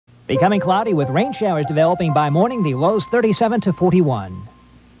Becoming cloudy with rain showers developing by morning, the lows 37 to 41.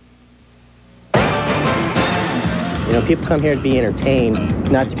 You know, people come here to be entertained,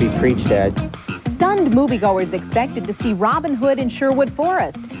 not to be preached at. Stunned moviegoers expected to see Robin Hood in Sherwood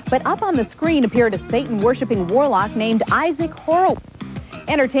Forest, but up on the screen appeared a Satan-worshipping warlock named Isaac Horowitz.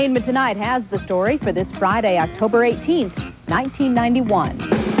 Entertainment Tonight has the story for this Friday, October 18th, 1991.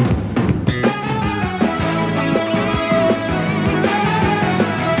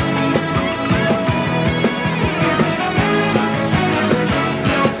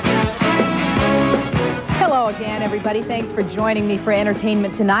 Hello again, everybody. Thanks for joining me for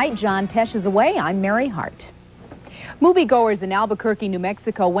Entertainment Tonight. John Tesh is away. I'm Mary Hart. Moviegoers in Albuquerque, New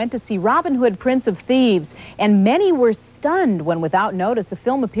Mexico went to see Robin Hood, Prince of Thieves, and many were stunned when, without notice, a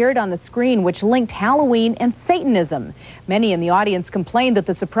film appeared on the screen which linked Halloween and Satanism. Many in the audience complained that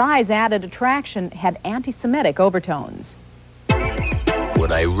the surprise added attraction had anti-Semitic overtones.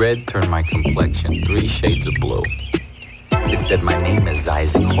 What I read turned my complexion 3 shades of blue. It said my name is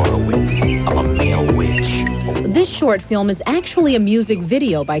Isaac Horowitz. I'm a male witch. This short film is actually a music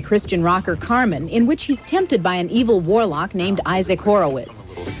video by Christian rocker Carmen, in which he's tempted by an evil warlock named Isaac Horowitz.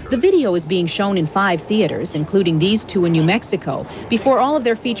 The video is being shown in 5 theaters, including these 2 in New Mexico, before all of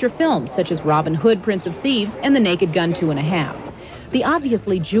their feature films, such as Robin Hood, Prince of Thieves, and The Naked Gun 2.5. The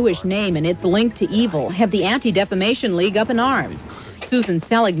obviously Jewish name and its link to evil have the Anti-Defamation League up in arms. Susan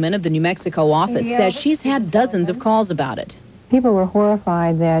Seligman of the New Mexico office says she's had dozens of calls about it. People were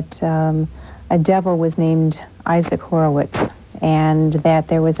horrified that a devil was named Isaac Horowitz, and that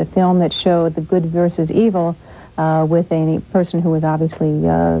there was a film that showed the good versus evil with a person who was obviously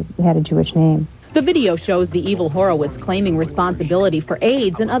had a Jewish name. The video shows the evil Horowitz claiming responsibility for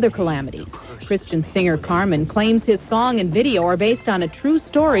AIDS and other calamities. Christian singer Carmen claims his song and video are based on a true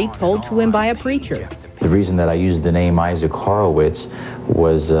story told to him by a preacher. The reason that I used the name Isaac Horowitz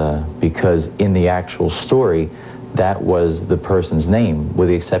was because in the actual story, that was the person's name, with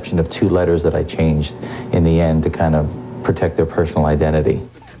the exception of 2 letters that I changed in the end to kind of protect their personal identity.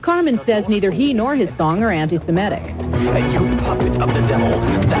 Carmen says neither he nor his song are anti-Semitic. And you puppet of the devil,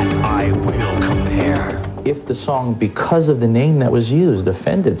 that I will compare. If the song, because of the name that was used,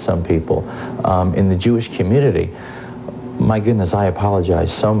 offended some people in the Jewish community, my goodness, I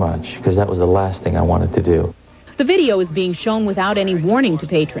apologize so much, because that was the last thing I wanted to do. The video is being shown without any warning to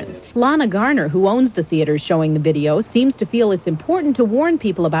patrons. Lana Garner, who owns the theaters showing the video, seems to feel it's important to warn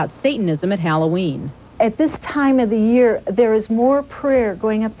people about Satanism at Halloween. At this time of the year, there is more prayer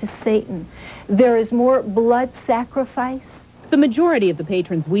going up to Satan. There is more blood sacrifice. The majority of the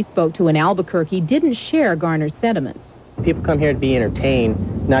patrons we spoke to in Albuquerque didn't share Garner's sentiments. People come here to be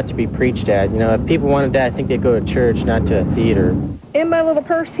entertained, not to be preached at. You know, if people wanted that, I think they'd go to church, not to a theater. In my little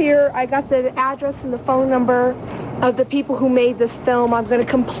purse here, I got the address and the phone number of the people who made this film. I'm going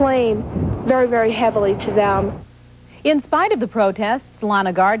to complain very, very heavily to them. In spite of the protests,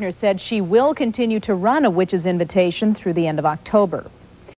 Lana Gardner said she will continue to run A Witch's Invitation through the end of October.